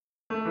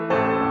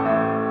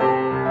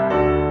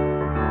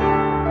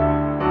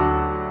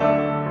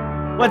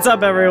What's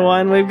up,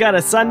 everyone? We've got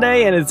a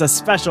Sunday, and it's a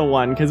special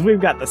one, because we've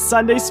got the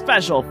Sunday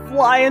special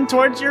flying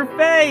towards your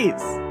face!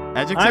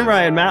 Adjective? I'm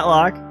Ryan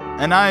Matlock.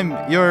 And I'm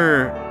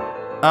your,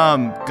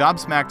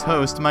 gobsmacked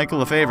host, Michael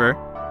Lefevre.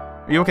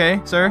 Are you okay,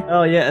 sir?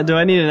 Oh, yeah. Do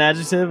I need an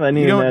adjective?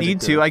 You don't need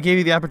to. I gave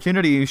you the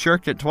opportunity. You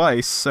shirked it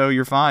twice, so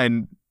you're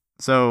fine.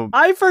 So...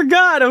 I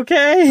forgot,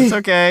 okay? It's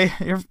okay.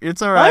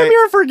 It's all right. I'm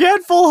your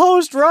forgetful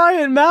host,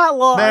 Ryan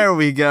Matlock. There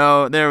we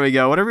go. There we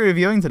go. What are we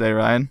reviewing today,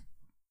 Ryan?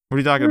 What are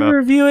you talking about? We're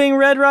reviewing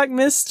Red Rock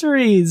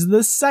Mysteries,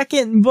 the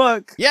second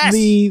book. Yes!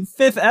 The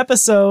 5th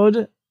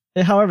episode,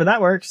 however that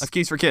works. Of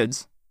Keys for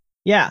Kids.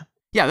 Yeah.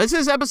 Yeah, this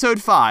is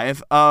episode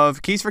 5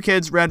 of Keys for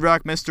Kids Red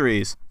Rock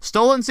Mysteries.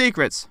 Stolen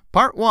Secrets,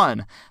 Part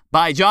 1,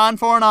 by John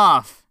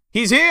Fornoff.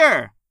 He's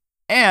here!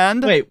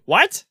 And... Wait,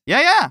 what?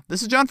 Yeah.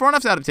 This is John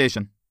Fornoff's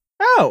adaptation.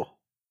 Oh.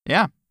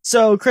 Yeah.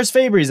 So Chris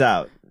Fabry's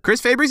out.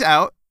 Chris Fabry's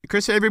out.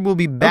 Chris Fabry will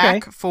be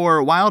back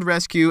for Wild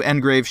Rescue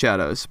and Grave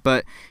Shadows.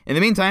 But in the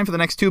meantime, for the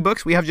next 2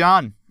 books, we have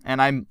John.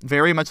 And I'm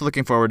very much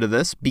looking forward to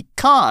this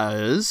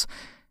because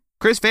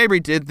Chris Fabry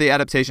did the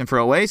adaptation for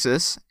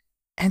Oasis.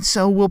 And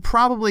so we'll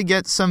probably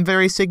get some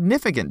very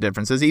significant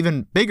differences,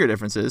 even bigger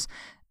differences,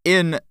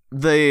 in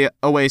the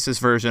Oasis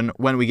version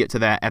when we get to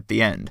that at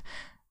the end.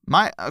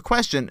 My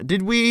question,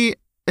 did we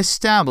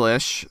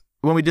establish,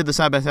 when we did the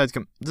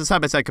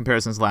side-by-side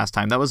comparisons last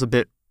time, that was a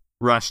bit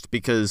rushed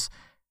because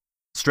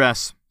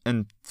stress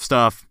and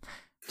stuff,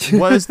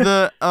 was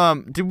the,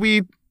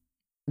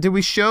 did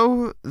we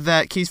show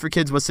that Keys for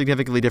Kids was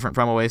significantly different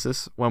from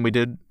Oasis when we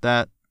did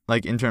that,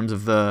 like in terms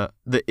of the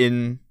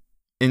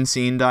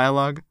in-scene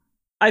dialogue?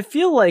 I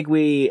feel like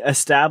we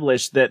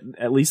established that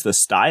at least the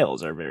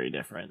styles are very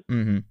different.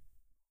 Mm-hmm.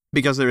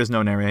 Because there is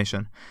no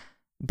narration.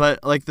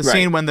 But like the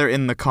scene when they're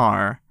in the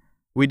car,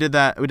 we did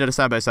a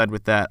side-by-side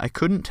with that. I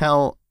couldn't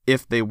tell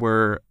if they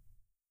were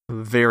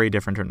very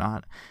different or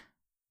not.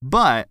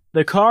 But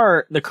the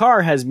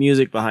car has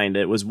music behind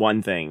it was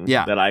one thing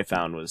that I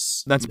found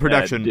was that's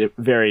production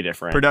very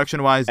different.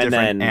 Production-wise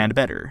different and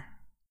better.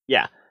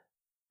 Yeah.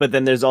 But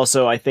then there's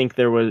also, I think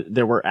there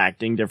were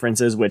acting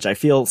differences, which I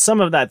feel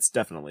some of that's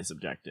definitely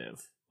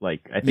subjective.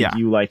 Like, I think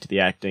you liked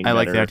the acting. I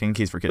like the acting in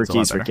Keys for Kids a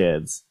lot better.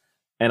 Kids.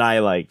 And I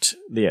liked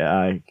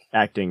the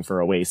acting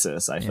for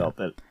Oasis. I felt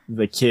that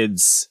the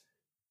kids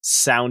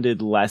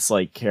sounded less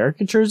like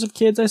caricatures of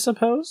kids, I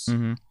suppose.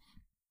 Mm-hmm.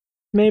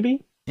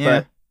 Maybe. Yeah.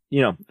 But,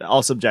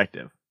 all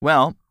subjective.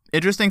 Well,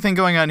 interesting thing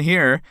going on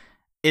here.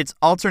 It's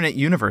alternate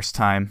universe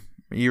time.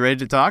 Are you ready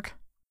to talk?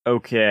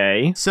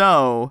 Okay.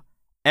 So...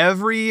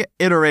 every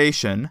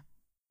iteration,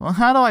 well,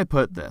 how do I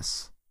put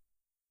this?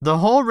 The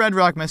whole Red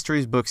Rock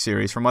Mysteries book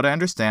series, from what I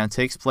understand,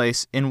 takes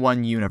place in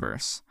one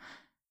universe.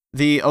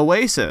 The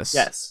Oasis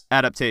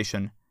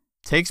adaptation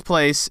takes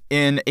place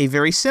in a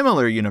very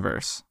similar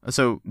universe.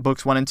 So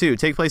books 1 and 2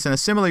 take place in a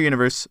similar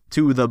universe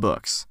to the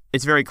books.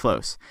 It's very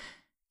close.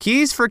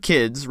 Keys for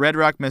Kids, Red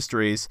Rock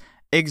Mysteries,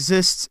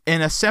 exists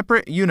in a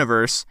separate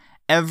universe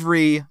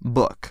every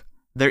book.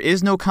 There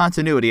is no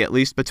continuity, at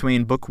least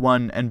between book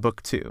 1 and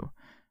book 2.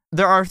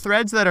 There are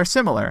threads that are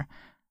similar,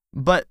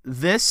 but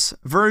this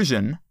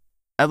version,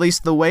 at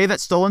least the way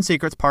that Stolen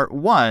Secrets Part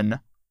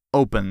 1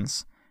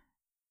 opens,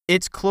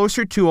 it's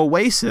closer to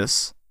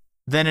Oasis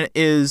than it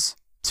is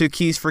to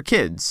Keys for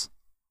Kids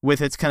with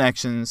its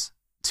connections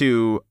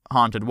to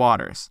Haunted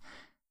Waters.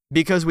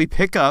 Because we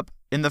pick up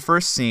in the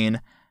first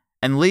scene,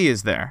 and Lee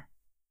is there.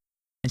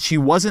 And she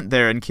wasn't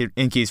there in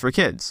Keys for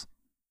Kids.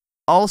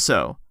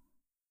 Also,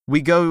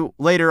 we go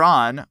later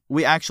on,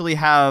 we actually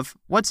have,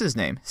 what's his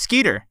name?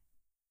 Skeeter.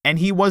 And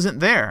he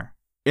wasn't there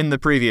in the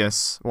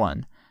previous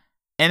one.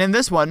 And in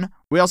this one,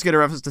 we also get a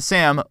reference to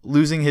Sam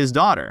losing his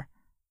daughter.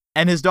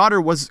 And his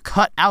daughter was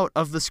cut out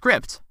of the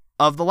script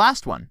of the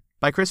last one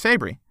by Chris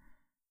Fabry.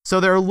 So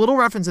there are little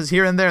references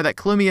here and there that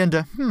clue me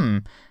into,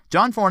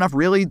 John Fornoff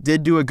really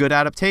did do a good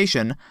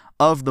adaptation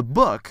of the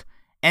book,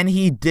 and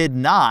he did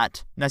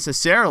not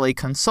necessarily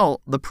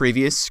consult the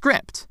previous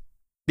script.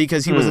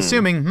 Because he was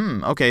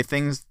assuming, okay,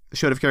 things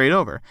should have carried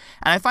over.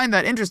 And I find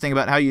that interesting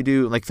about how you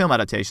do like film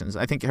adaptations.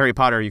 I think Harry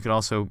Potter, you could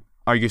also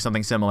argue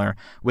something similar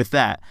with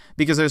that.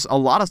 Because there's a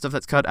lot of stuff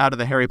that's cut out of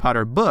the Harry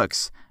Potter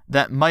books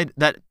that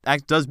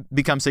does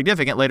become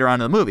significant later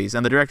on in the movies.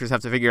 And the directors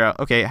have to figure out,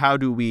 okay, how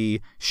do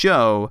we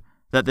show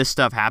that this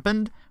stuff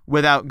happened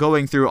without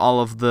going through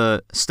all of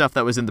the stuff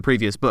that was in the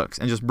previous books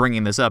and just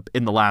bringing this up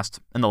in the last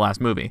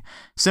movie.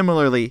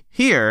 Similarly,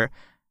 here,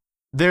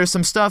 there's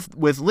some stuff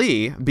with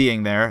Lee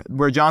being there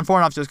where John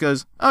Fornoff just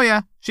goes, oh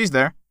yeah, she's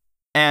there.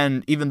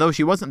 And even though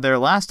she wasn't there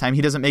last time,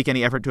 he doesn't make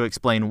any effort to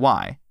explain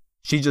why.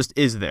 She just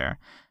is there.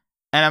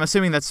 And I'm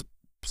assuming that's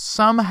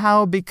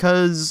somehow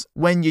because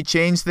when you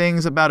change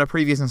things about a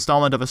previous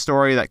installment of a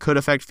story that could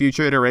affect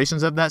future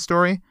iterations of that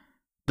story,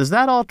 does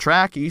that all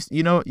track? You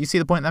see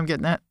the point that I'm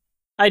getting at?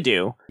 I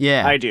do.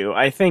 Yeah. I do.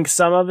 I think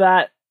some of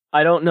that,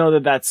 I don't know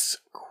that that's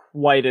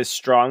quite as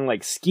strong.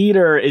 Like,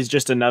 Skeeter is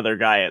just another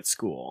guy at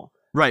school.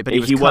 Right, but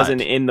he wasn't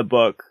in the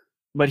book.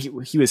 But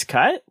he was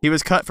cut? He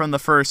was cut from the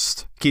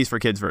first Keys for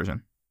Kids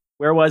version.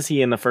 Where was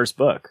he in the first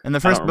book? In the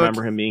first book, I don't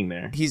remember him being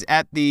there. He's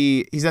at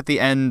the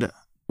end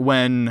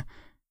when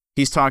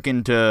he's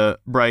talking to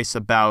Bryce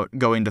about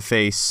going to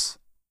face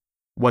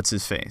what's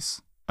his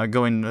face,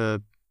 going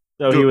to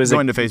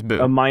to face Boo,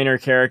 a minor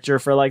character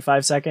for like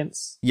 5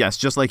 seconds. Yes,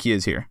 just like he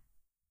is here,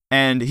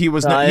 and he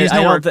was.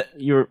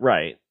 You're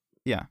right.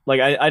 Yeah, like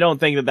I don't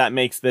think that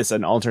makes this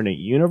an alternate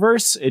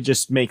universe. It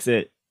just makes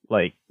it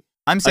like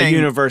I'm saying a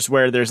universe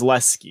where there's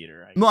less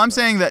Skeeter. Well, I'm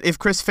saying that if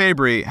Chris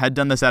Fabry had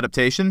done this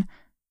adaptation,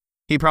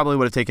 he probably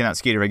would have taken out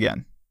Skeeter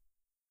again.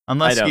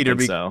 Unless I don't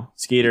think so.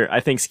 I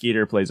think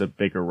Skeeter plays a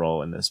bigger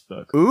role in this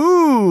book.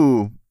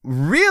 Ooh,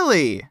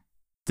 really?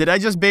 Did I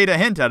just bait a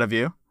hint out of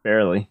you?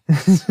 Barely.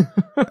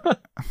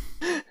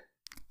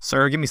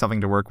 Sir, give me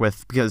something to work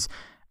with, because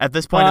at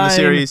this point in the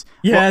series...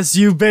 Yes,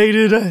 you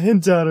baited a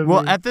hint out of me.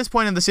 Well, at this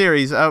point in the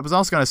series, I was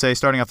also going to say,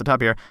 starting off the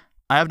top here,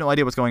 I have no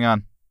idea what's going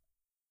on.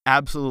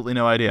 Absolutely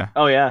no idea.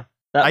 Oh, yeah.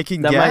 I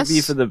can guess. That might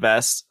be for for the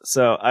best.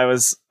 So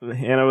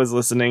Hannah was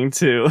listening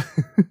to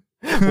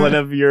one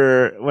of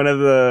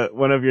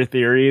your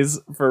theories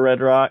for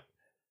Red Rock,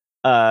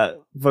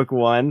 book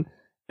 1.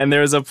 And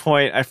there was a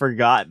point I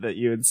forgot that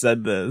you had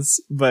said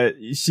this, but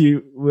she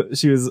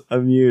was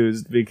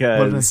amused because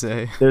what did I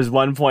say? There's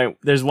one point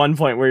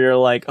where you're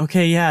like,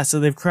 okay, yeah, so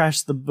they've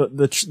crashed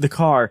the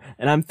car,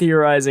 and I'm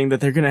theorizing that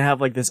they're gonna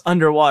have like this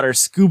underwater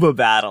scuba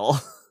battle.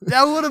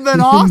 That would have been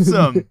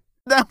awesome.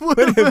 That would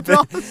have been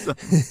awesome.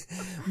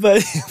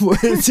 But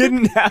it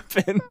didn't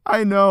happen.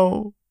 I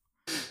know,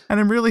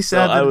 and I'm really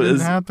sad that it didn't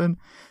happen.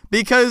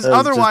 Because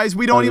otherwise,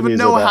 we don't even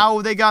know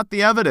how they got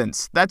the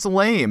evidence. That's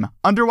lame.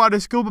 Underwater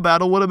scuba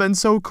battle would have been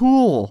so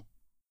cool.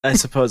 I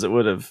suppose it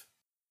would have.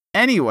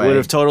 Anyway. Would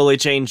have totally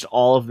changed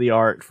all of the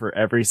art for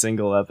every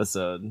single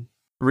episode.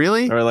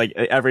 Really? Or like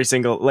every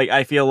single... Like,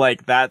 I feel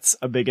like that's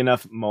a big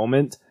enough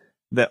moment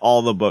that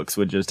all the books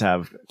would just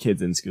have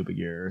kids in scuba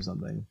gear or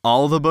something.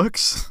 All the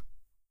books?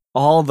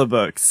 All the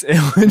books.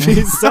 It would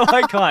be so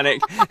iconic.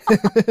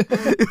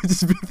 It would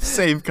just be the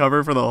same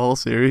cover for the whole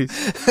series.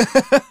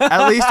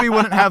 At least we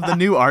wouldn't have the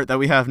new art that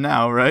we have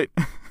now, right?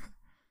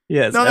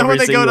 Yes. No, then when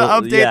they go to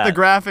update the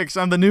graphics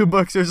on the new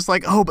books, they're just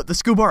like, oh, but the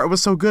scuba art was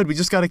so good, we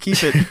just got to keep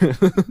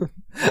it.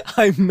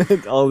 I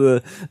meant all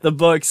the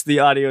books, the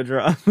audio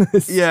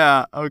dramas.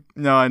 Yeah. Oh,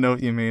 no, I know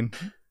what you mean.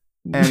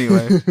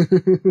 Anyway.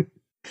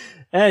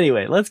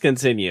 Anyway, let's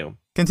continue.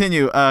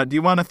 Continue. Do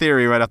you want a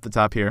theory right off the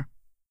top here?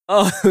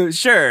 Oh,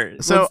 sure.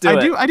 So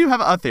I do have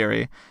a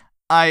theory.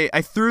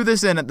 I threw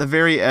this in at the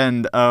very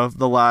end of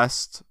the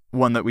last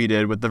one that we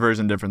did with the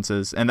version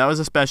differences, and that was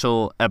a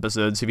special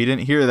episode, so if you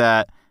didn't hear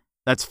that,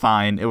 that's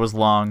fine. It was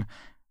long.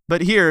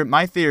 But here,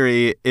 my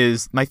theory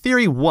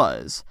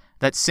was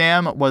that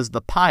Sam was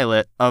the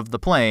pilot of the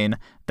plane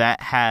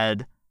that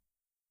had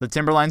the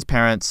Timberline's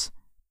parents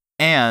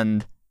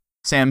and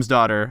Sam's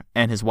daughter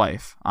and his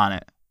wife on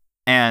it.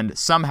 And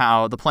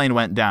somehow the plane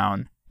went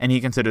down, and he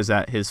considers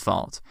that his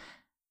fault.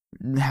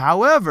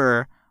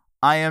 However,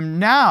 I am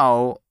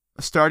now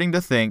starting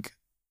to think,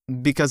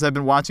 because I've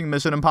been watching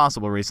Mission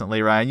Impossible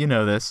recently, Ryan, you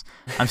know this,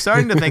 I'm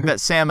starting to think that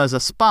Sam is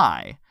a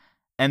spy,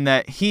 and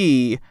that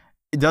he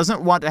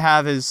doesn't want to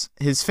have his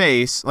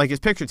face, like his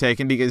picture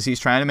taken, because he's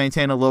trying to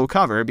maintain a low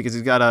cover, because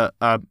he's got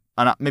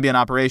maybe an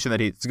operation that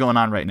he's going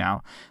on right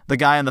now. The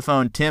guy on the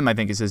phone, Tim, I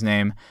think is his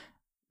name,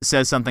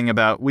 says something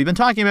about, we've been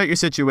talking about your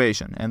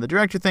situation, and the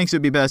director thinks it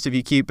would be best if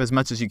you keep as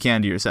much as you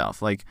can to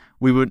yourself. Like,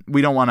 we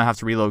don't want to have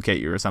to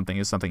relocate you or something,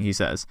 is something he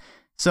says.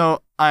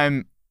 So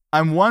I'm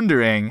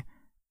wondering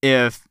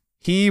if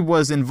he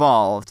was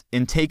involved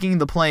in taking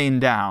the plane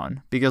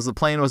down because the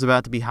plane was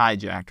about to be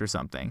hijacked or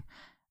something,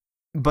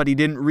 but he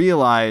didn't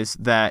realize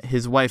that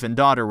his wife and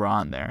daughter were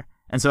on there.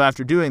 And so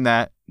after doing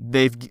that,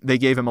 they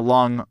gave him a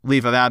long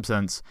leave of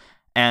absence,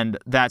 and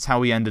that's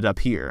how he ended up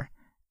here.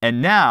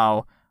 And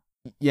now,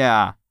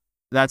 yeah,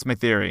 that's my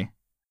theory.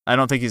 I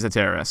don't think he's a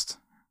terrorist.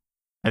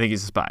 I think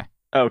he's a spy.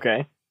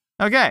 Okay.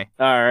 All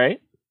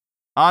right.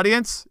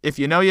 Audience, if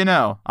you know, you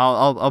know.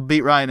 I'll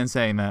beat Ryan in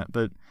saying that,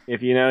 but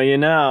if you know, you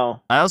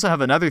know. I also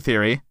have another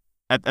theory.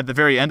 At the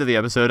very end of the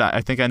episode,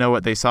 I think I know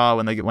what they saw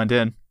when they went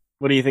in.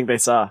 What do you think they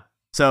saw?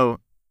 So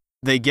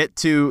they get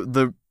to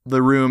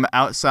the room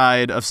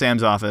outside of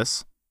Sam's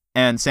office,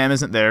 and Sam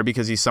isn't there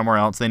because he's somewhere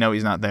else. They know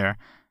he's not there.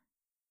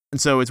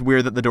 And so it's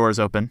weird that the door is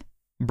open.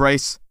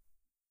 Bryce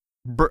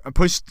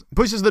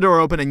pushes the door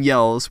open and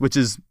yells, which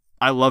is,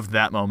 I loved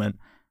that moment.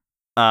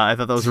 I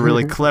thought that was a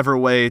really clever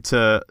way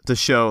to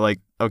show, like,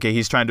 okay,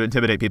 he's trying to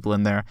intimidate people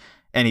in there,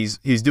 and he's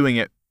doing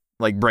it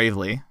like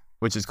bravely,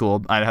 which is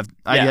cool. I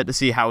yet to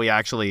see how he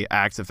actually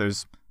acts if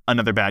there's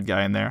another bad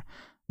guy in there.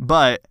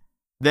 But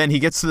then he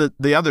gets to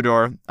the other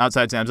door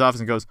outside Sam's office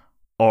and goes,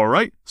 all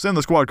right, send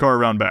the squad car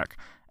around back,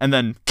 and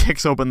then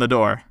kicks open the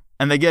door,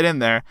 and they get in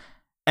there,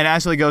 and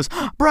Ashley goes,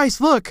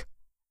 Bryce, look,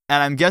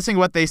 and I'm guessing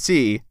what they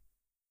see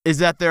is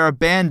that there are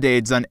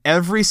Band-Aids on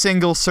every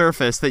single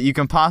surface that you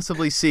can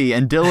possibly see,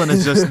 and Dylan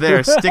is just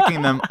there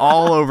sticking them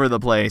all over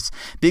the place.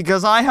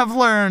 Because I have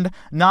learned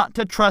not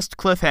to trust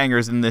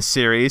cliffhangers in this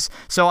series,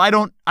 so I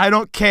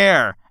don't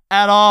care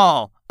at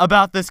all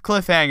about this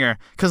cliffhanger.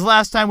 Because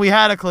last time we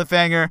had a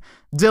cliffhanger,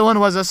 Dylan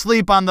was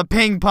asleep on the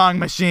ping pong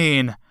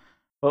machine.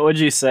 What would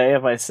you say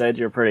if I said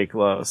you're pretty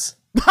close?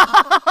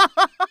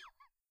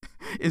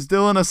 Is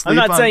Dylan asleep?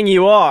 I'm not saying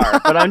you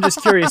are, but I'm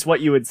just curious what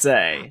you would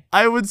say.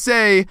 I would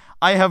say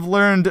I have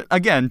learned,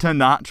 again, to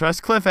not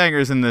trust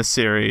cliffhangers in this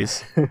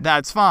series.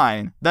 That's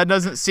fine. That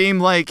doesn't seem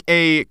like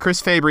a Chris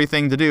Fabry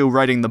thing to do,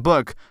 writing the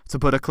book, to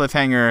put a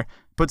cliffhanger,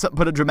 put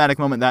a dramatic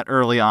moment that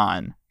early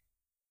on.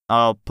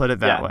 I'll put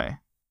it that way.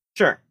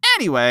 Sure.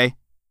 Anyway,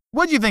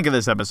 what do you think of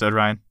this episode,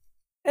 Ryan?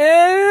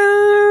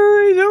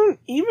 I don't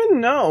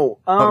even know.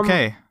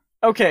 Okay.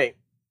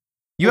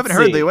 You haven't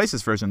heard the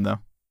Oasis version, though.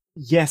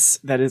 Yes,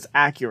 that is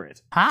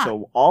accurate. Ha.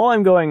 So all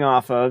I'm going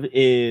off of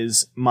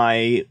is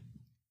my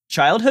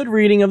childhood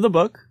reading of the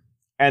book,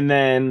 and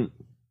then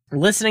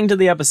listening to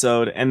the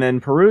episode, and then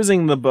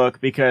perusing the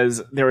book,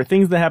 because there were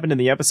things that happened in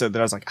the episode that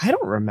I was like, I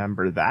don't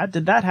remember that.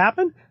 Did that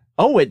happen?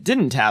 Oh, it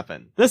didn't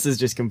happen. This is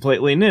just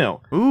completely new.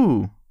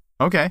 Ooh.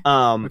 Okay.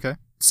 Okay.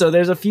 So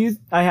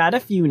I had a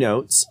few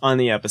notes on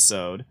the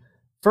episode.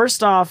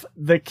 First off,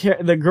 the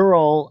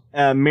girl,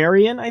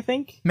 Marion, I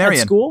think?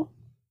 Marion. At school?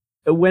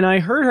 When I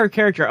heard her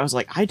character, I was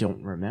like, I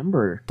don't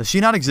remember. Does she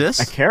not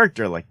exist? A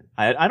character like...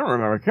 I don't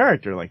remember a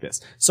character like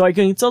this. So I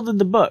consulted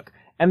the book.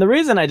 And the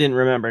reason I didn't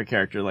remember a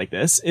character like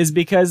this is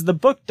because the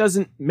book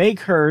doesn't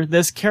make her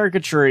this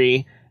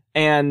caricature-y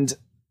and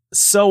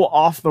so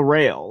off the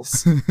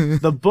rails.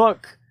 The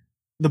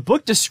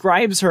book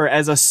describes her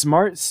as a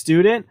smart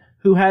student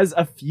who has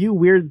a few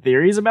weird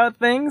theories about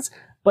things,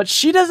 but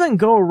she doesn't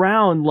go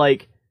around,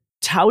 like,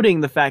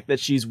 touting the fact that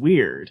she's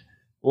weird.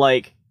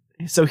 Like...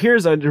 So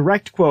here's a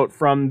direct quote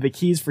from the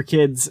Keys for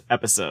Kids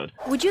episode.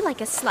 Would you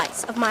like a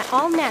slice of my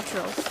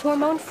all-natural,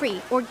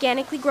 hormone-free,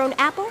 organically grown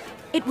apple?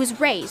 It was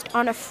raised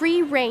on a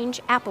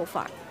free-range apple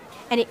farm,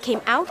 and it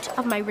came out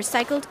of my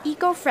recycled,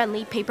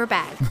 eco-friendly paper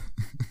bag.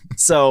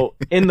 So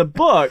in the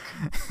book,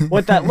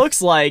 what that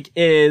looks like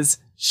is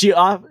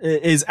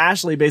is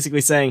Ashley basically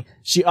saying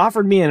she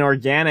offered me an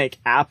organic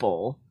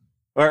apple,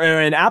 or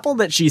an apple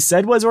that she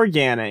said was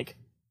organic,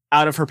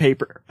 out of her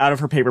paper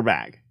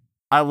bag.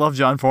 I love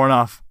John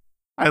Fornoff.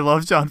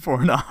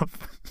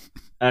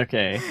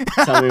 Okay,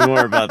 tell me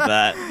more about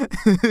that,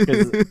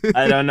 because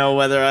I don't know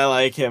whether I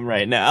like him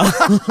right now.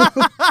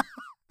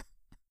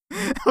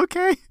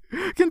 Okay,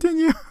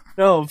 continue.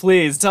 No,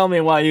 please, tell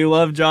me why you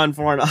love John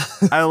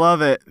Fornoff. I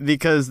love it,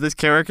 because this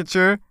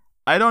caricature,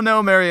 I don't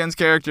know Marianne's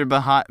character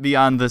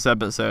beyond this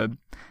episode,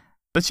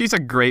 but she's a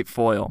great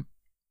foil.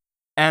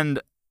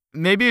 And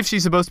maybe if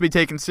she's supposed to be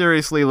taken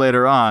seriously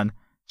later on,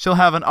 she'll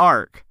have an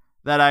arc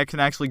that I can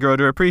actually grow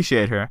to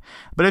appreciate her.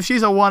 But if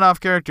she's a one-off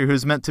character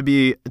who's meant to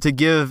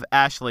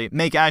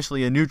make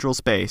Ashley a neutral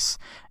space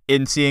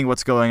in seeing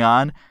what's going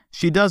on,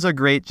 she does a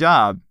great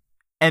job.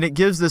 And it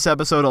gives this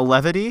episode a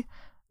levity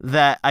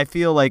that I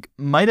feel like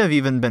might have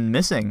even been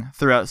missing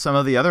throughout some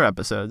of the other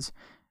episodes.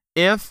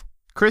 If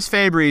Chris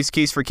Fabry's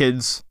Keys for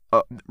Kids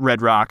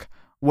Red Rock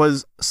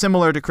was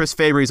similar to Chris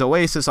Fabry's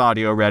Oasis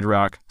audio Red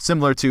Rock,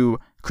 similar to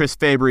Chris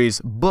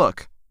Fabry's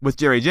book with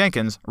Jerry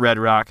Jenkins Red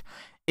Rock,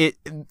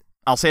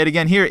 I'll say it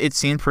again here, it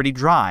seemed pretty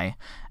dry.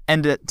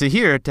 And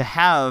to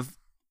have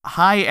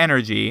high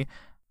energy,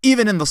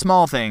 even in the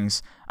small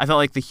things, I felt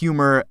like the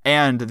humor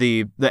and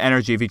the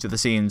energy of each of the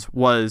scenes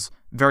was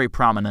very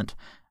prominent.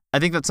 I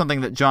think that's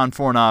something that John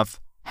Fornoff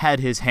had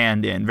his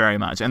hand in very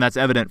much, and that's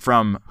evident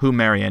from who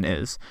Marion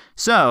is.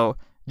 So,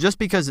 just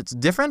because it's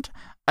different,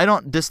 I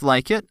don't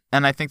dislike it,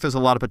 and I think there's a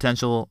lot of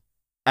potential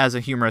as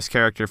a humorous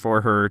character for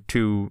her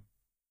to...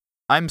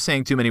 I'm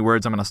saying too many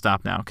words, I'm going to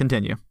stop now.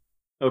 Continue.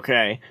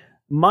 Okay.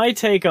 My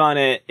take on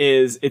it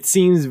is it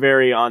seems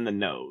very on the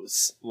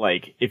nose.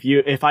 Like,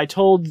 if I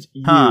told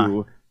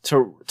you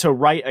to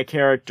write a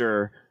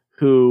character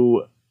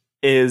who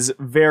is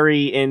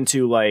very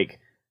into, like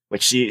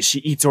she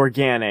eats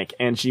organic,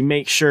 and she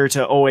makes sure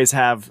to always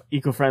have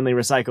eco-friendly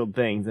recycled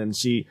things, and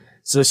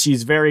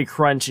she's very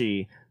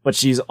crunchy, but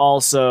she's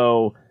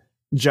also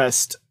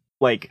just,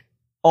 like,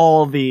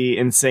 all the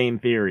insane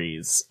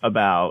theories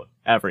about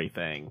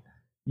everything.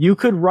 You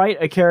could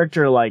write a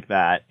character like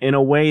that in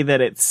a way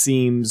that it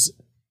seems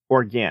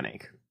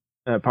organic.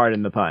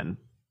 Pardon the pun.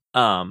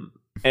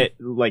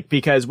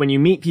 Because when you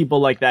meet people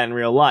like that in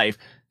real life,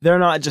 they're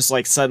not just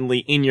like suddenly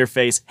in your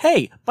face,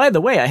 hey, by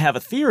the way, I have a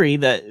theory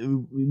that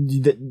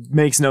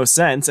makes no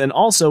sense. And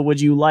also, would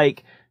you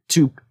like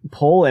to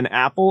pull an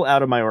apple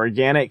out of my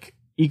organic,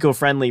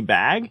 eco-friendly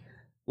bag?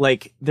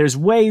 Like, there's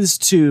ways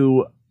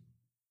to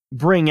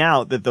bring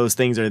out that those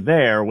things are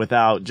there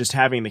without just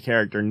having the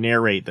character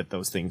narrate that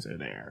those things are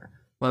there.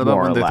 What about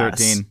when they're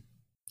 13?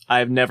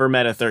 I've never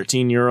met a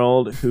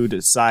 13-year-old who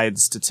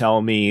decides to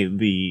tell me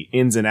the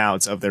ins and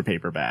outs of their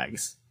paper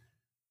bags.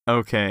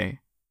 Okay.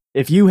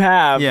 If you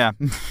have, yeah,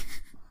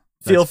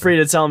 feel free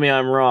to tell me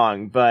I'm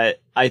wrong, but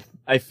I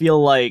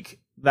feel like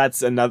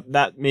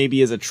that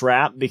maybe is a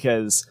trap,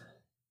 because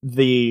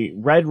the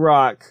Red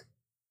Rock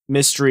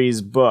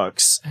Mysteries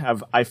books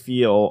have, I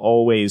feel,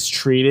 always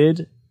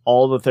treated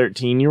all the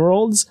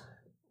 13-year-olds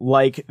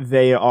like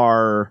they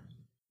are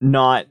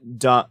not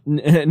dumb,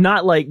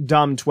 not like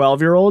dumb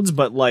 12-year-olds,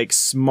 but like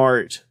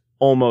smart,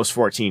 almost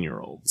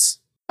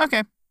 14-year-olds.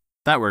 Okay,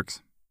 that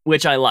works.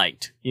 which I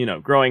liked. You know,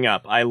 growing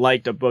up, I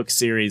liked a book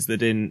series that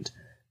didn't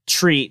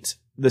treat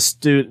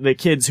the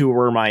kids who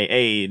were my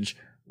age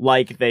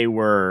like they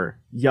were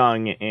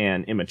young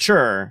and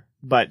immature,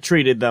 but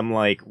treated them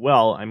like,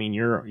 well, I mean,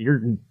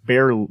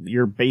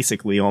 you're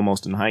basically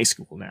almost in high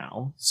school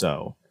now.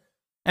 So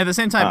at the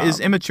same time, is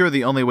immature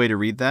the only way to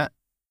read that?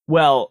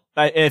 Well,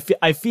 I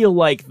feel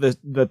like the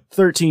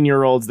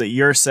 13-year-olds that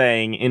you're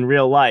saying in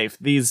real life,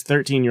 these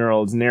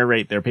 13-year-olds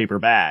narrate their paper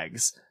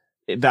bags.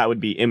 That would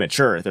be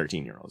immature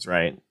 13-year-olds,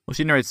 right? Well,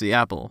 she narrates the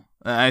apple.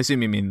 I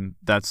assume you mean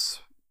that's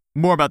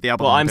more about the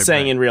apple. Well, I'm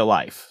saying in real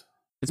life.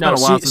 It's been a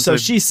while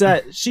since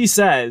she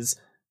says,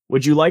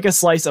 would you like a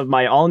slice of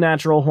my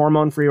all-natural,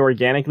 hormone-free,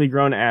 organically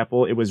grown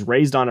apple? It was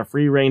raised on a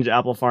free-range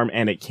apple farm,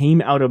 and it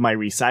came out of my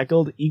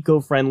recycled,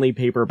 eco-friendly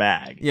paper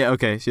bag. Yeah,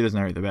 okay, she doesn't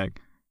narrate the bag.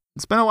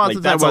 It's been a while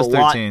since I was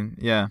 13.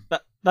 Yeah.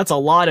 That's a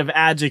lot of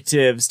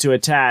adjectives to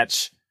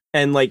attach.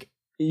 And, like,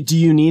 do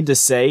you need to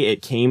say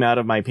it came out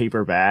of my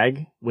paper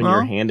bag when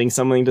you're handing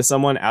something to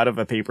someone out of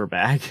a paper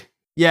bag?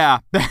 Yeah.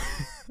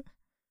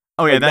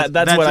 Oh, yeah, like,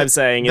 that's what I'm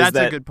saying. Is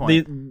that a good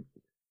point.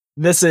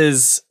 This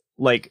is,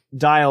 like,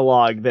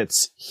 dialogue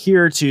that's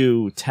here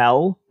to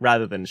tell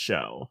rather than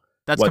show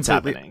what's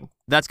happening.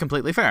 That's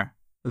completely fair.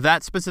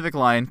 That specific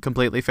line,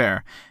 completely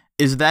fair.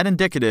 Is that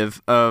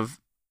indicative of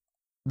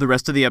the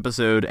rest of the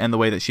episode and the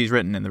way that she's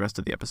written in the rest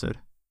of the episode?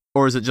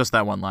 Or is it just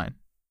that one line?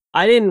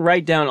 I didn't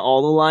write down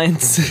all the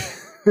lines.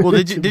 Well,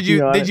 did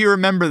you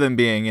remember them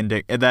being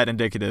that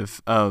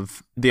indicative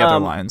of the other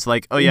lines?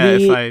 Like, oh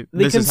yeah,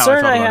 this is how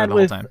I felt about it the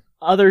whole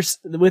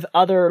time. With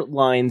other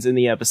lines in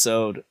the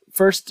episode,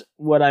 first,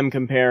 what I'm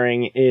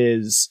comparing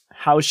is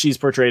how she's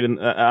portrayed,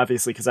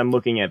 obviously, because I'm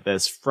looking at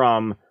this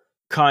from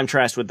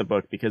contrast with the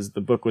book, because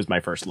the book was my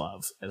first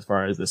love as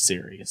far as this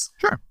series.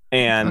 Sure.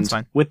 And that's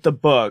fine. With the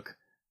book,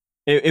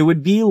 it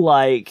would be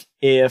like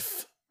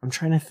if, I'm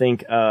trying to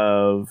think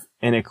of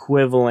an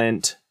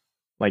equivalent,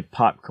 like,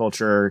 pop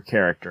culture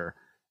character.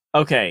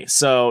 Okay,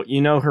 so you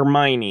know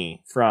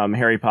Hermione from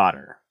Harry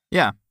Potter.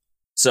 Yeah.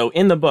 So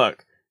in the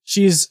book,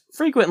 she's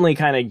frequently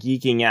kind of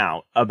geeking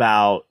out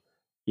about,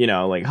 you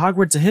know, like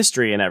Hogwarts of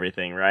history and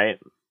everything, right?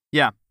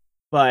 Yeah.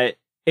 But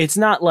it's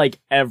not like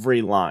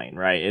every line,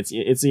 right? It's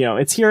you know,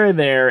 it's here or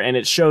there, and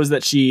it shows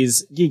that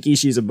she's geeky,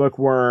 she's a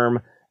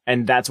bookworm,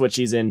 and that's what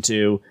she's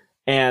into.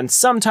 And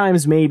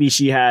sometimes maybe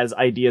she has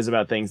ideas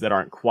about things that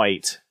aren't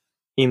quite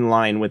in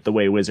line with the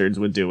way wizards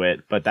would do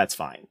it, but that's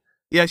fine.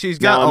 Yeah, she's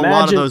got a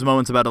lot of those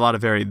moments about a lot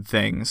of varied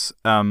things.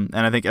 And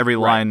I think every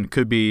line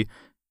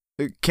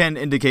can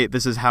indicate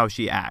this is how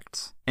she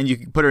acts. And you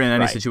can put her in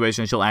any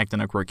situation, she'll act in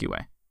a quirky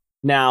way.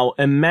 Now,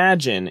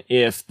 imagine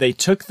if they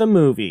took the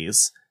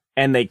movies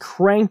and they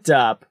cranked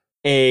up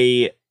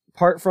a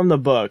part from the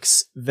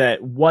books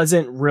that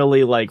wasn't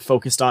really, like,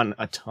 focused on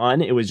a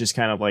ton. It was just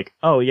kind of like,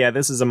 oh yeah,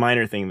 this is a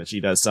minor thing that she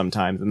does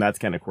sometimes, and that's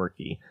kind of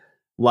quirky.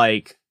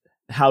 Like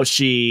how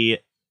she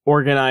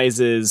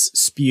organizes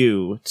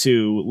Spew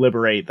to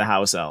liberate the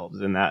house elves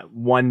in that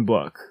one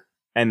book,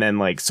 and then,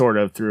 like, sort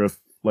of through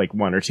like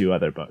one or two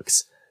other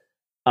books.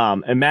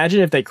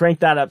 Imagine if they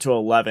cranked that up to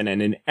 11,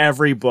 and in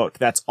every book,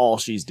 that's all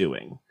she's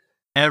doing.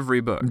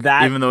 Every book,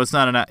 even though it's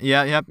not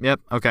yep,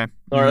 okay,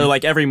 or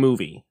like every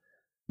movie.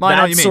 Well, I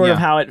know what you mean,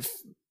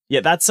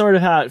 that's sort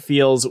of how it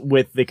feels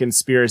with the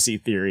conspiracy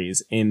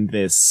theories in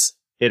this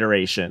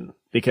iteration,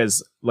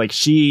 because, like,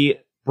 she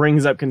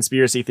brings up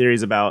conspiracy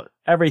theories about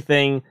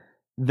everything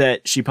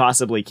that she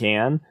possibly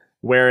can,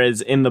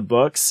 whereas in the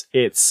books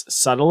it's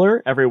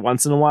subtler. Every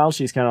once in a while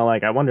she's kind of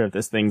like, I wonder if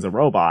this thing's a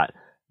robot,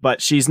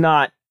 but she's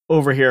not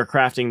over here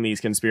crafting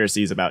these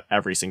conspiracies about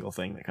every single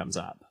thing that comes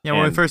up. Yeah,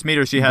 when we first meet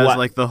her, she has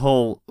like the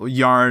whole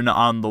yarn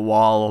on the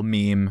wall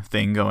meme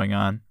thing going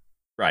on.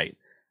 Right.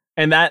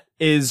 And that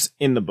is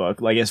in the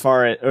book, like, as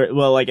far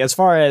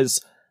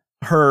as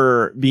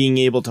her being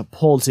able to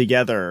pull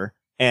together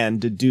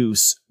and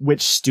deduce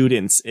which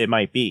students it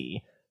might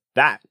be,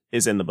 that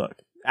is in the book.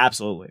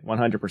 Absolutely,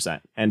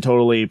 100%. And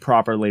totally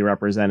properly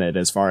represented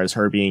as far as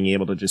her being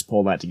able to just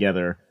pull that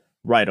together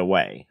right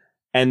away.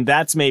 And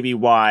that's maybe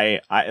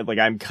why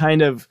I'm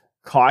kind of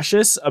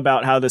cautious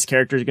about how this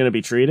character is going to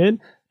be treated.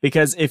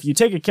 Because if you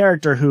take a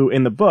character who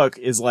in the book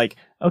is like,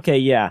 okay,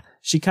 yeah,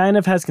 she kind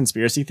of has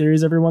conspiracy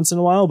theories every once in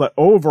a while, but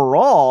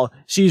overall,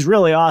 she's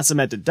really awesome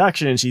at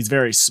deduction and she's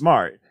very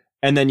smart.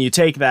 And then you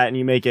take that and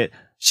you make it,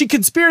 she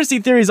conspiracy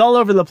theories all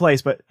over the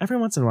place, but every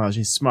once in a while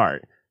she's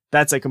smart.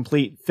 That's a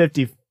complete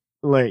 50,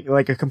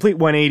 like a complete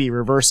 180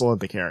 reversal of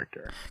the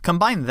character.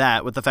 Combine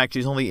that with the fact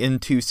she's only in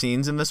 2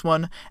 scenes in this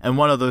one, and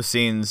one of those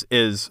scenes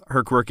is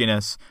her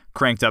quirkiness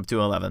cranked up to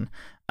 11.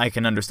 I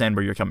can understand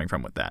where you're coming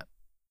from with that.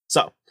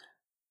 So,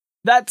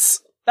 that's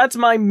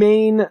my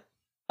main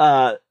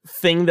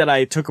thing that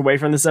I took away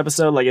from this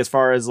episode, like, as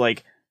far as,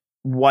 like,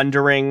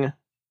 wondering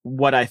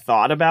what I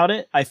thought about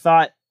it. I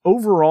thought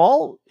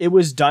overall it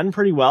was done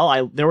pretty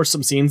well. There were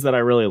some scenes that I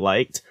really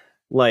liked,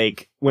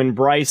 like when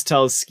Bryce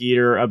tells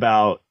Skeeter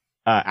about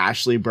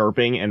Ashley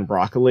burping and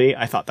broccoli.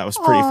 I thought that was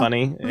pretty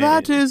funny.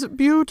 That is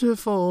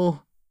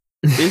beautiful.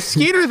 Is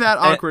Skeeter that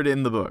awkward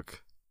in the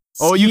book?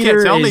 Oh, you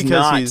can't tell me is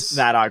because not he's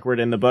that awkward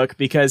in the book,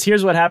 because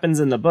here's what happens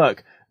in the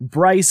book.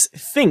 Bryce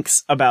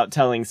thinks about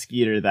telling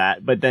Skeeter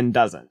that, but then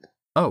doesn't.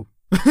 Oh.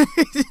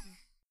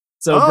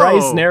 So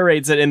Bryce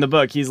narrates it in the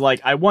book. He's like,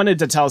 I wanted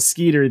to tell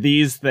Skeeter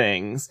these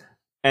things,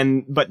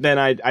 but then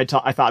I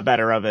thought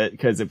better of it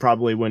because it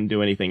probably wouldn't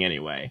do anything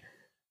anyway.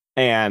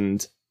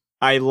 And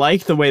I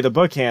like the way the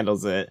book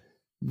handles it.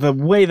 The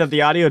way that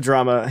the audio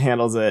drama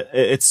handles it,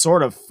 it's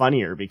sort of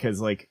funnier because,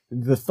 like,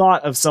 the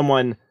thought of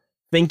someone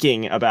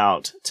thinking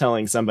about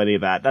telling somebody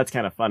that's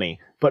kind of funny.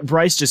 But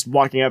Bryce just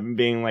walking up and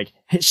being like,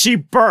 hey, she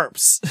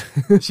burps.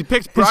 She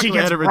picked broccoli she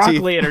gets out of her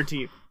broccoli teeth. at her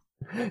teeth.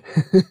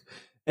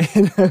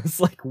 And I was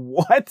like,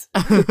 what?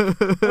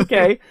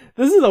 Okay,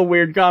 this is a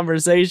weird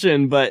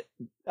conversation, but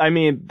I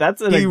mean,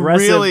 that's an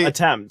aggressive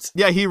attempt.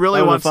 Yeah, he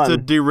really wants to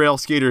derail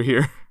Skeeter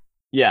here.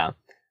 Yeah.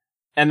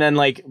 And then,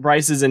 like,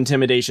 Bryce's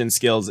intimidation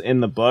skills in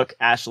the book,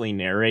 Ashley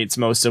narrates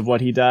most of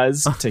what he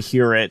does. To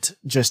hear it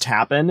just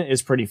happen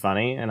is pretty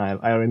funny, and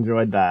I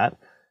enjoyed that.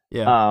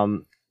 Yeah.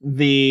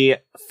 The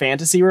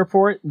fantasy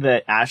report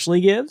that Ashley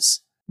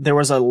gives, there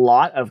was a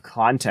lot of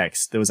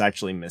context that was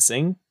actually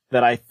missing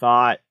that I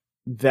thought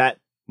that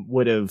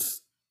would have,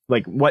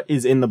 like, what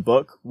is in the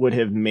book would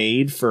have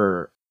made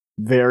for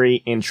very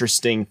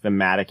interesting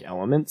thematic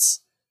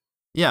elements.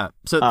 Yeah.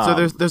 So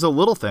there's a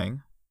little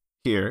thing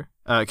here.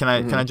 Can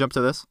I jump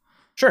to this?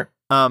 Sure.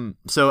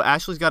 So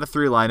Ashley's got a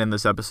 3-line in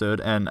this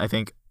episode, and I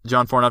think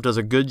John Fornoff does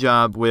a good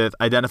job with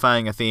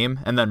identifying a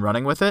theme and then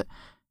running with it.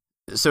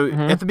 So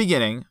at the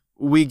beginning,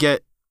 we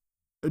get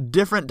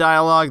different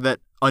dialogue that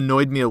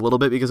annoyed me a little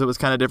bit because it was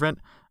kind of different,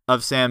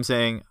 of Sam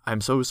saying,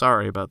 I'm so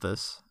sorry about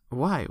this.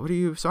 Why? What are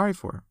you sorry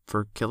for?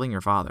 For killing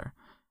your father.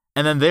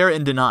 And then they're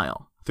in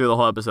denial through the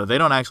whole episode. They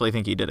don't actually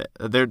think he did it.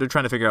 They're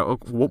trying to figure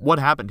out what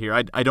happened here.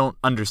 I don't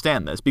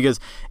understand this, because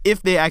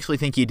if they actually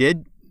think he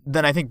did,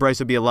 then I think Bryce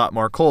would be a lot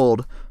more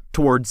cold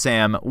towards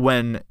Sam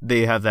when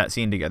they have that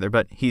scene together.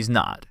 But he's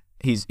not.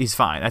 He's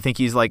fine. I think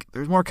he's like,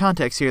 there's more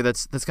context here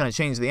that's going to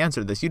change the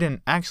answer to this. You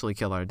didn't actually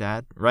kill our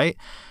dad, right?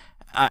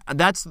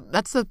 That's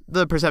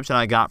the perception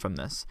I got from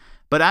this.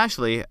 But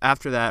Ashley,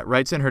 after that,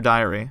 writes in her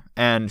diary,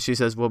 and she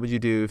says, what would you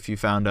do if you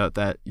found out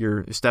that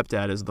your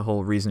stepdad is the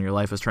whole reason your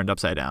life was turned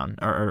upside down,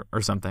 or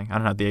something? I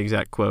don't have the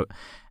exact quote.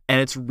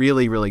 And it's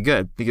really, really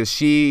good, because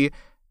she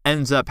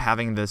ends up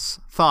having this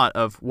thought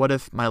of, what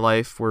if my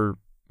life were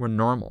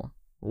normal?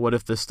 What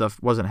if this stuff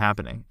wasn't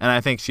happening? And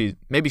I think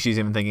maybe she's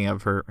even thinking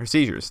of her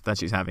seizures that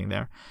she's having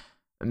there.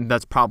 And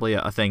that's probably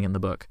a thing in the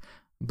book.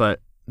 But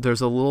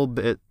there's a little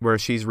bit where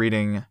she's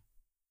reading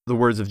the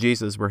words of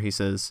Jesus, where he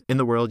says, in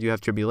the world you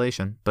have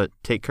tribulation, but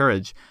take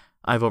courage.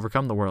 I've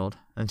overcome the world.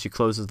 And she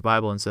closes the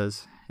Bible and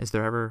says, is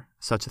there ever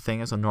such a thing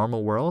as a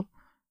normal world?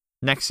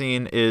 Next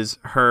scene is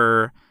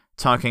her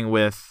talking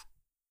with,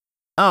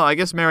 I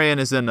guess Marion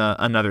is in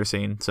another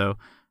scene. So,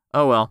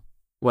 well,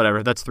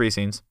 whatever. That's 3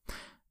 scenes.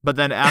 But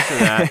then after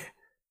that,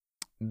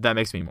 that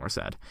makes me more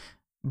sad.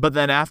 But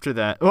then after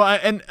that,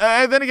 and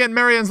then again,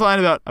 Marion's line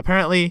about,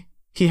 apparently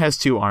he has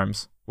 2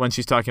 arms, when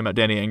she's talking about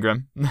Danny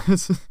Ingram.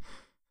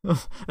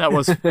 that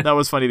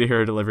was funny to hear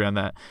her delivery on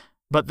that.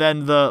 But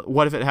then the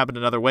what if it happened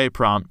another way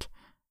prompt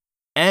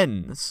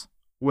ends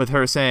with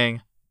her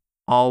saying,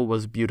 all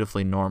was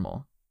beautifully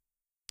normal.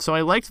 So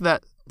I liked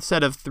that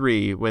set of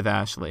 3 with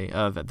Ashley,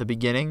 of at the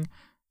beginning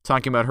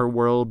talking about her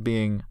world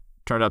being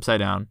turned upside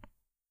down,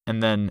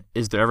 and then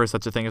is there ever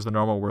such a thing as the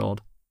normal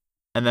world,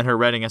 and then her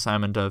writing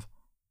assignment of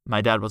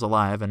my dad was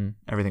alive and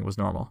everything was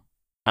normal.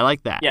 I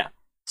like that. Yeah.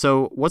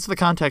 So what's the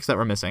context that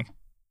we're missing?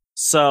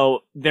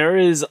 So there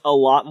is a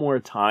lot more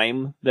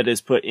time that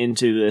is put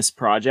into this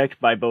project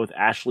by both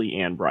Ashley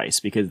and Bryce,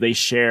 because they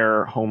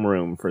share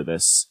homeroom for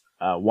this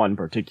one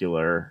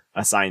particular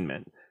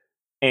assignment.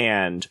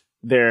 And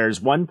there's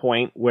one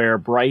point where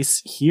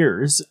Bryce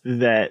hears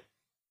that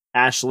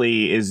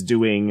Ashley is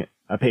doing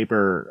a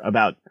paper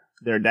about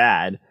their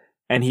dad,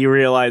 and he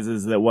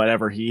realizes that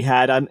whatever he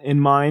had in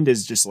mind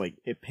is just like,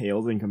 it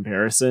pales in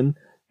comparison,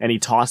 and he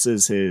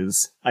tosses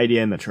his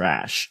idea in the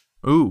trash.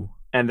 Ooh.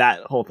 And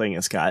that whole thing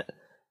is cut.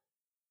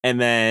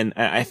 And then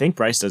I think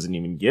Bryce doesn't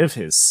even give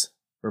his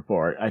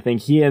report. I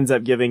think he ends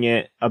up giving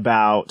it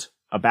about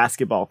a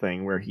basketball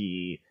thing where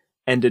he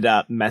ended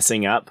up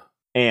messing up,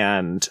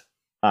 and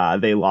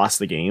they lost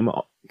the game,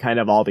 kind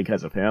of all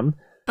because of him.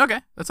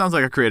 Okay, that sounds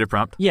like a creative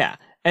prompt. Yeah,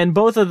 and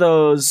both of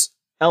those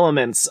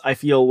elements, I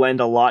feel, lend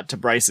a lot to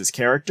Bryce's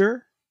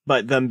character,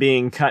 but them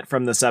being cut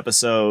from this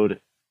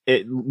episode,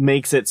 it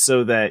makes it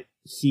so that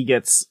he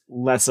gets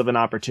less of an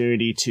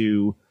opportunity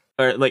to...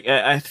 Or, like,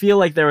 I feel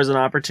like there was an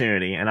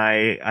opportunity, and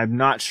I'm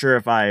not sure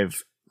if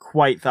I've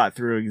quite thought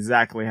through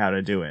exactly how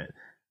to do it.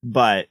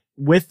 But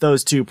with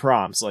those 2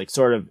 prompts, like,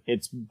 sort of,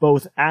 it's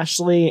both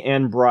Ashley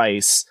and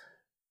Bryce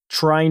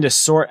trying to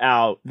sort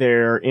out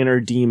their inner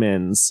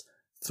demons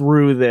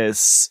through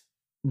this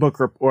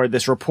book or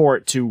this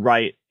report to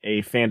write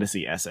a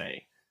fantasy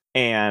essay.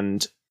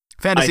 And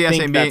fantasy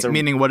essay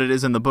meaning what it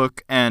is in the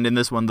book, and in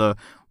this one, the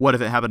what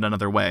if it happened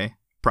another way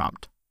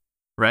prompt,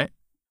 right?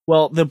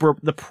 Well,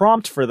 the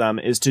prompt for them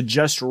is to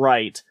just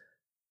write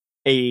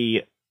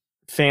a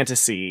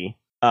fantasy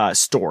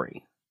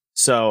story.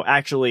 So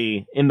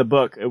actually, in the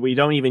book, we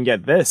don't even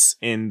get this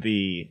in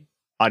the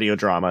audio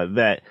drama,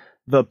 that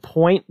the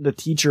point the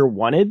teacher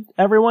wanted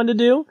everyone to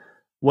do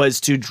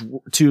was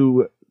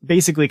to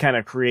basically kind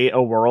of create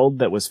a world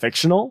that was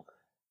fictional.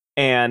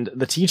 And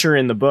the teacher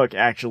in the book,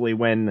 actually,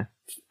 when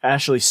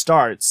Ashley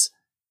starts,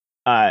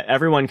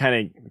 everyone kind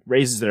of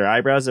raises their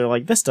eyebrows. They're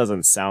like, this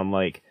doesn't sound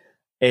like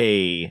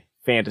a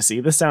fantasy.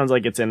 This sounds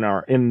like it's in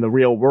the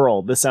real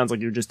world. This sounds like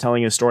you're just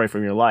telling a story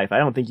from your life. I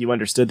don't think you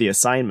understood the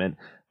assignment.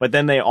 But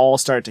then they all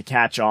start to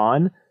catch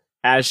on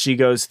as she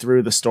goes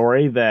through the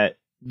story, that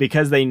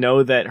because they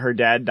know that her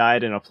dad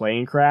died in a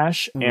plane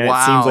crash, and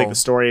it seems like the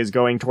story is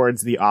going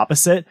towards the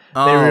opposite,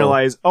 they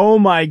realize, oh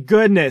my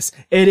goodness,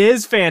 it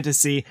is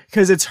fantasy,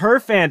 because it's her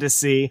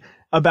fantasy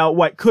about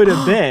what could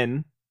have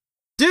been.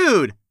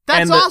 Dude,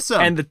 that's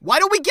awesome. Why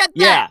don't we get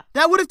that? Yeah.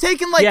 That would have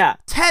taken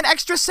 10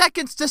 extra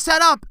seconds to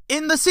set up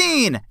in the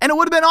scene, and it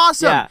would have been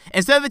awesome. Yeah.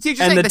 Instead of the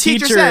teacher saying, the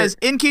teacher says,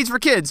 in Keys for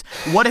Kids,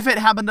 what if it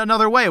happened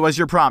another way was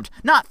your prompt.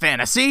 Not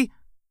fantasy.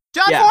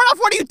 John Fornoff,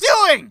 what are you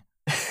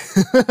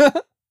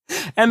doing?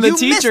 And the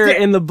teacher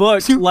in the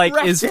book,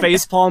 is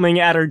face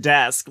palming at her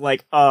desk,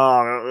 like,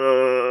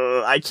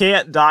 I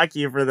can't dock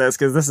you for this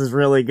because this is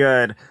really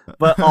good.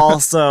 But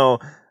also,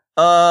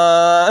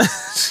 what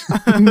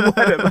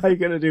am I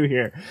gonna do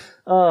here?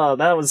 Oh,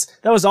 that was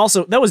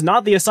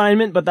not the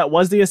assignment, but that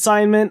was the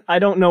assignment. I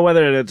don't know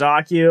whether to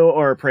dock you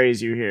or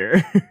praise you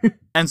here.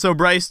 And so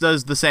Bryce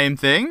does the same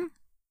thing,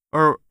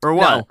 or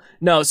what?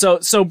 No.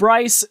 So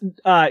Bryce,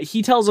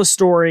 he tells a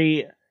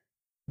story.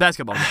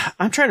 Basketball.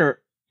 I'm trying to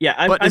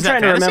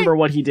remember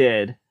what he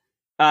did.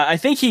 I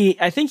think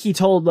he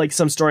told like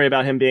some story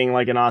about him being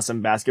like an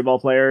awesome basketball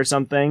player or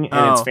something,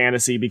 and it's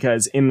fantasy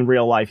because in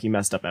real life he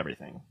messed up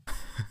everything.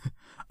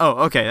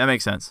 Oh, okay, that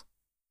makes sense.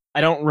 I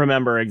don't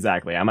remember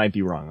exactly. I might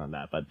be wrong on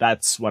that, but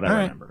that's what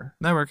I remember.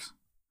 That works.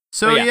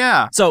 So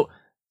yeah. So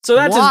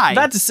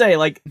that's to say,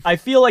 like, I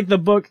feel like the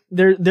book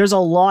there's a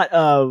lot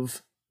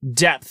of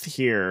depth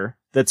here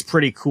that's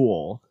pretty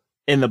cool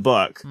in the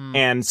book.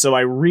 And so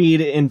I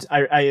read and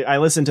I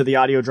listen to the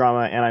audio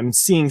drama, and I'm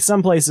seeing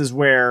some places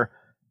where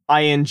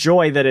I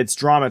enjoy that it's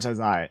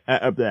dramatized.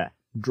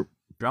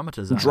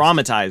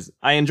 Dramatized.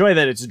 I enjoy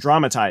that it's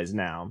dramatized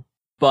now,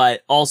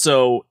 but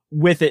also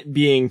with it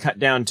being cut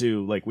down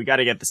to like, we got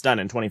to get this done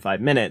in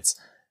 25 minutes.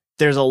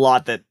 There's a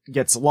lot that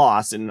gets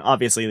lost, and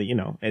obviously, you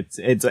know, it's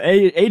an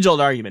age-old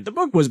argument. The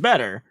book was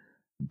better,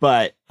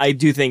 but I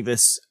do think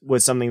this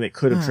was something that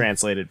could have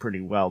translated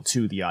pretty well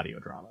to the audio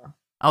drama.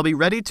 I'll be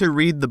ready to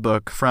read the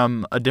book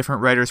from a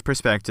different writer's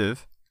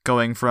perspective,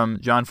 going from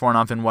John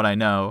Fornoff and What I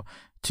Know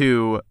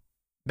to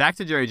back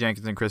to Jerry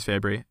Jenkins and Chris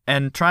Fabry,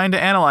 and trying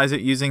to analyze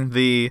it using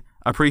the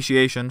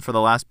appreciation for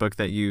the last book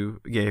that you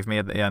gave me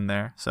at the end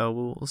there. So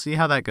we'll see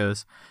how that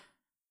goes.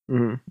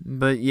 Mm-hmm.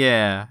 But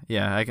yeah,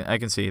 I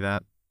can see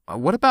that.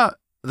 What about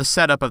the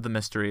setup of the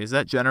mystery? Is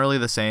that generally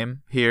the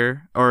same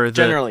here, or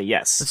generally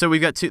yes? So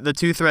we've got the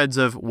two threads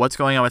of what's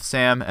going on with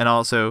Sam, and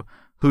also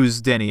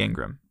who's Danny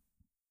Ingram,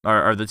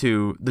 are the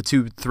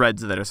two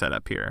threads that are set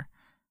up here,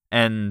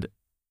 and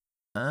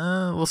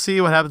we'll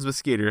see what happens with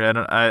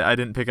Skeeter. I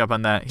didn't pick up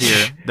on that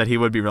here that he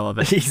would be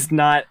relevant. It's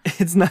not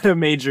a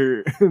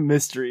major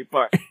mystery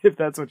part, if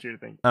that's what you're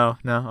thinking. Oh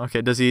no,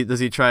 okay. Does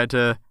he try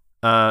to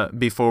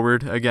be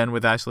forward again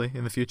with Ashley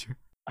in the future?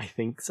 I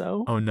think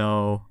so. Oh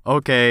no.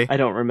 Okay. I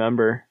don't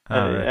remember.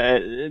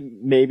 Right.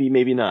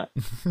 Maybe not.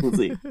 We'll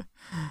see.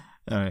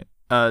 All right.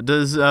 What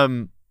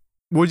do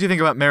you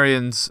think about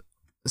Marion's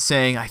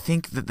saying, I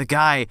think that the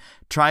guy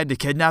tried to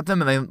kidnap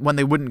them, and when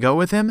they wouldn't go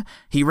with him,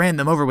 he ran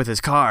them over with his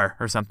car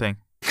or something?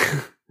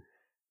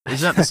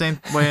 Is that the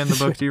same way in the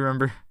book? Do you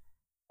remember?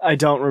 I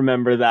don't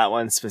remember that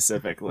one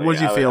specifically. What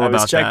did you feel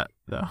about that,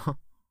 though?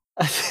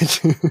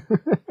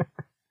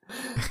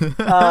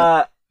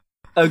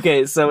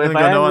 Okay, so if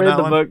I hadn't read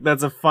the book,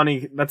 that's a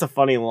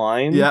funny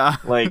line. Yeah.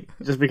 Like,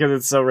 just because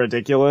it's so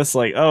ridiculous.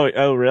 Like,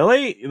 oh,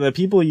 really? The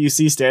people you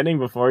see standing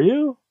before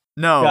you?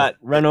 No. Got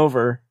run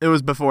over. It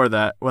was before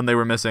that, when they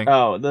were missing.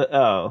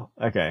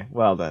 Okay.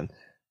 Well then.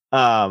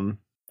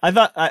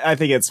 I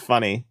think it's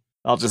funny.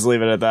 I'll just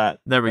leave it at that.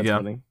 There we go.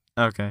 Funny.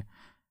 Okay.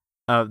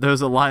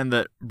 There's a line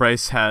that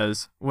Bryce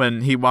has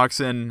when he walks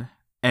in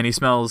and he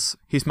smells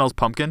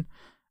pumpkin.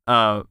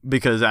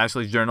 Because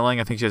Ashley's journaling.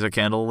 I think she has a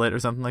candle lit or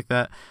something like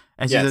that.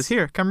 And she says,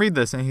 here, come read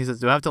this. And he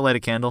says, do I have to light a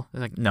candle? He's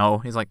like, no.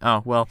 He's like,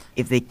 oh, well.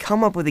 If they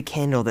come up with a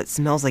candle that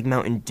smells like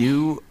Mountain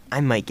Dew,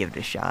 I might give it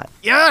a shot.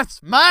 Yes,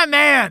 my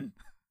man!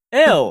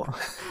 Ew.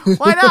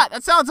 Why not?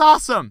 That sounds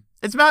awesome.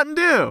 It's Mountain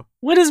Dew.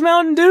 What does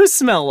Mountain Dew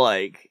smell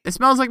like? It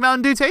smells like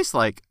Mountain Dew tastes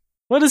like.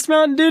 What does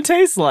Mountain Dew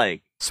taste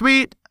like?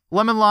 Sweet,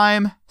 lemon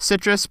lime,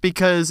 citrus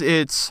because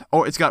it's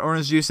got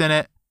orange juice in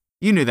it.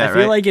 You knew that, right?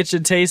 I feel like it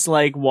should taste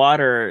like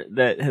water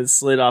that has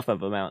slid off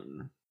of a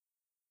mountain.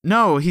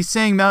 No, he's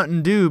saying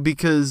Mountain Dew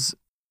because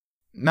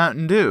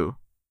Mountain Dew.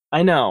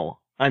 I know.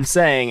 I'm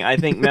saying I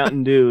think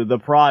Mountain Dew, the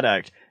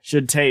product,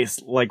 should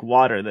taste like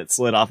water that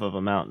slid off of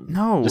a mountain.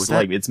 No, just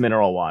like it's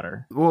mineral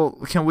water. Well,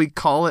 can we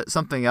call it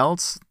something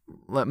else?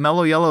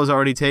 Mellow Yellow's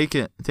already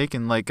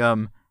taken like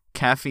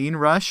caffeine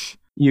rush.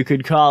 You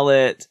could call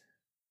it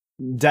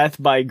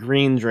death by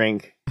green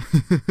drink.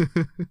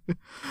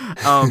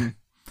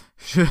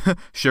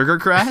 Sugar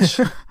crash.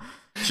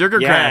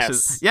 Sugar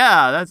Yes.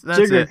 crash. That's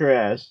Sugar it.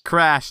 crash.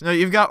 Crash. No,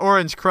 you've got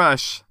Orange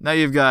Crush. Now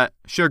you've got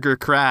Sugar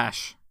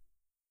Crash.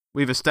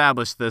 We've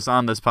established this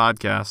on this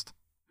podcast.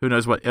 Who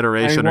knows what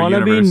iteration I or want to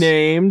universe? be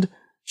named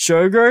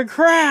Sugar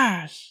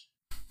Crash.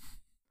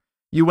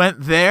 You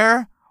went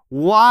there?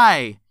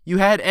 Why? You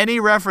had any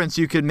reference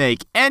you could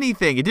make.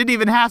 Anything. It didn't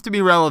even have to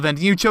be relevant.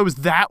 You chose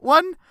that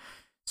one?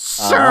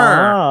 Sir!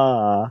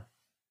 Ah.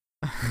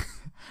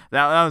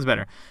 That was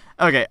better.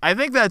 Okay, I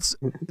think that's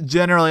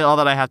generally all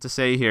that I have to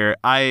say here.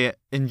 I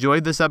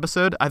enjoyed this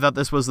episode. I thought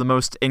this was the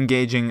most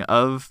engaging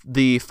of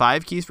the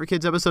 5 Keys for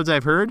Kids episodes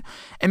I've heard.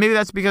 And maybe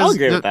that's because... I'll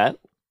agree with that.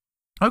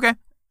 Okay.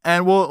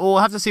 And we'll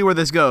have to see where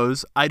this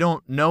goes. I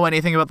don't know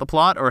anything about the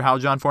plot or how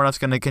John Fornoff's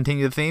going to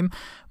continue the theme,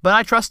 but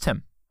I trust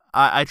him.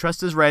 I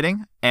trust his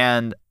writing,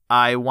 and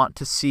I want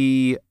to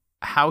see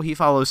how he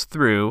follows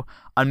through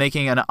on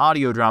making an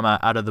audio drama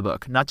out of the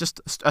book. Not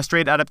just a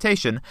straight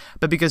adaptation,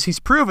 but because he's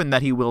proven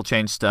that he will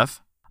change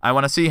stuff. I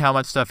want to see how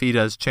much stuff he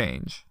does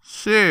change.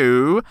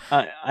 So...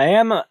 I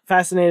am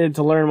fascinated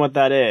to learn what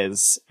that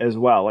is as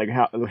well, like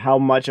how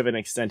much of an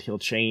extent he'll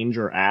change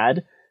or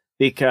add,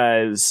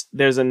 because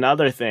there's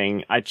another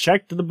thing. I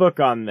checked the book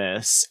on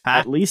this.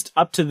 At least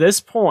up to this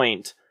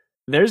point,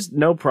 there's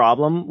no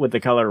problem with the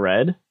color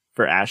red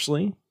for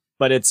Ashley,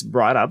 but it's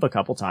brought up a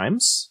couple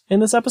times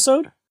in this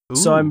episode. Ooh.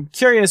 So I'm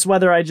curious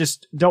whether I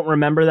just don't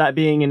remember that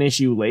being an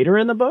issue later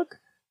in the book,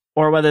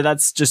 or whether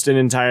that's just an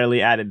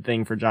entirely added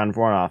thing for John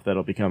Fornoff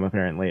that'll become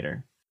apparent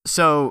later.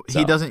 So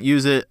he doesn't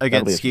use it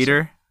against be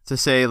Skeeter to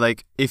say,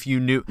 like, if you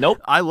knew...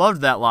 Nope. I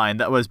loved that line.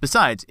 That was,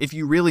 besides, if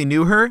you really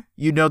knew her,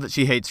 you'd know that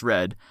she hates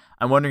red.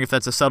 I'm wondering if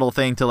that's a subtle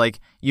thing to,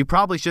 like, you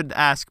probably shouldn't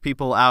ask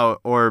people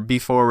out or be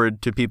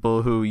forward to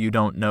people who you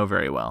don't know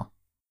very well.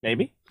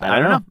 Maybe. I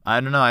don't know.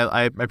 I don't know.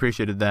 I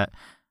appreciated that.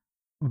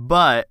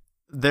 But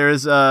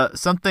there's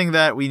something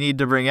that we need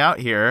to bring out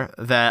here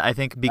that I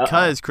think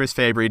because Chris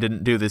Fabry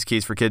didn't do this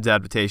Keys for Kids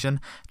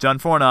adaptation, John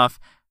Fornoff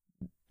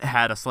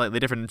had a slightly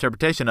different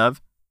interpretation of.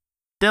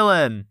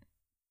 Dylan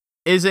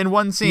is in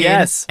one scene,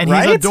 yes, and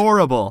right? he's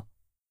adorable.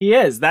 He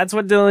is. That's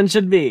what Dylan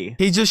should be.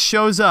 He just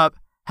shows up,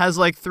 has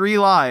like 3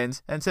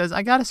 lines, and says,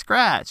 I got a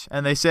scratch.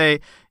 And they say,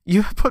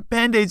 you put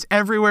Band-Aids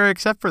everywhere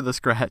except for the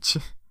scratch.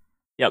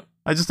 Yep.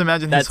 I just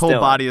imagine That's his whole Dylan.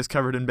 body is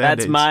covered in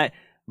Band-Aids. That's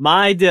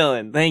my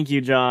Dylan. Thank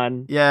you,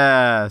 John.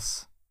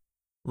 Yes.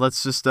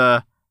 Let's just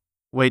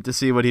wait to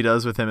see what he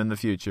does with him in the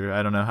future.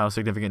 I don't know how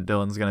significant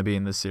Dylan's going to be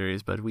in this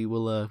series, but we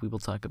will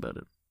talk about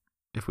it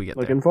if we get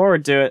there. Looking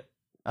forward to it.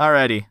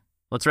 Alrighty,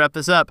 let's wrap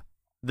this up.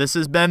 This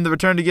has been the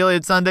Return to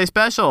Gilead Sunday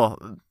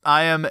special.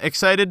 I am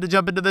excited to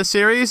jump into this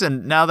series,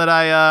 and now that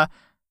I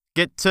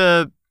get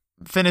to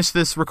finish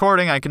this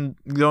recording, I can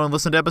go and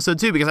listen to episode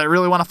 2 because I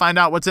really want to find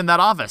out what's in that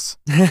office.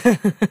 I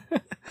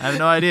have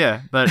no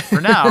idea, but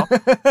for now...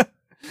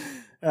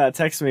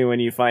 text me when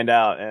you find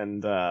out,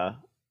 and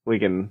we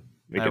can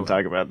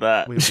talk about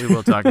that. We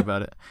will talk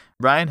about it.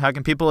 Brian, how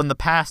can people in the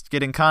past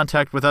get in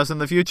contact with us in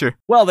the future?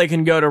 Well, they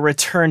can go to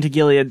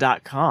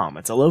returntogilead.com.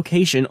 It's a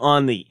location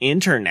on the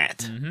internet.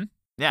 Mm-hmm.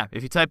 Yeah,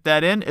 if you type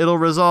that in, it'll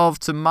resolve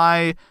to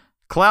my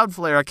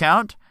Cloudflare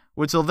account,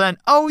 which will then...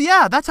 Oh,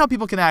 yeah, that's how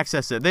people can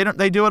access it.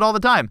 They do it all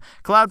the time.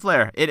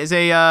 Cloudflare. It is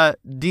a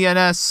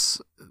DNS...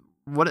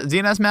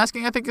 DNS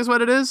masking, I think is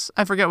what it is.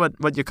 I forget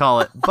what you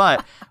call it.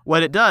 But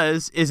what it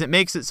does is it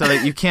makes it so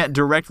that you can't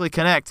directly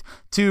connect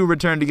to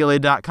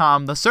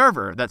returntogilead.com, the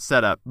server that's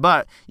set up.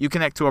 But you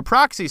connect to a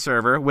proxy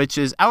server, which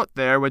is out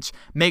there, which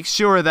makes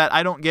sure that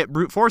I don't get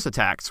brute force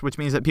attacks, which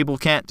means that people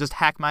can't just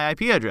hack my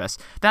IP address.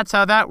 That's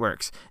how that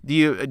works. Do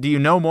you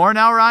know more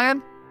now,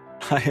 Ryan?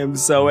 I am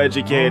so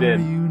educated.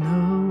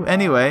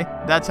 Anyway,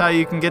 that's how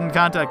you can get in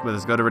contact with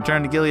us. Go to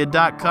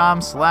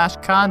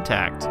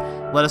returntogilead.com/contact.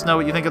 Let us know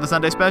what you think of the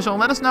Sunday special, and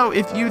let us know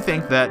if you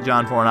think that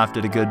John Fornoff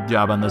did a good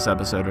job on this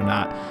episode or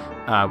not.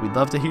 We'd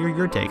love to hear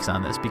your takes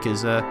on this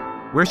because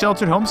we're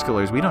sheltered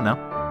homeschoolers. We don't know.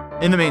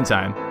 In the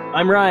meantime,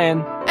 I'm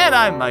Ryan. And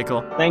I'm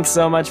Michael. Thanks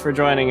so much for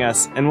joining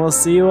us, and we'll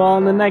see you all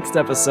in the next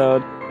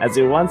episode as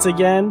we once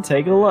again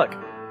take a look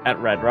at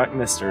Red Rock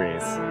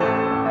Mysteries.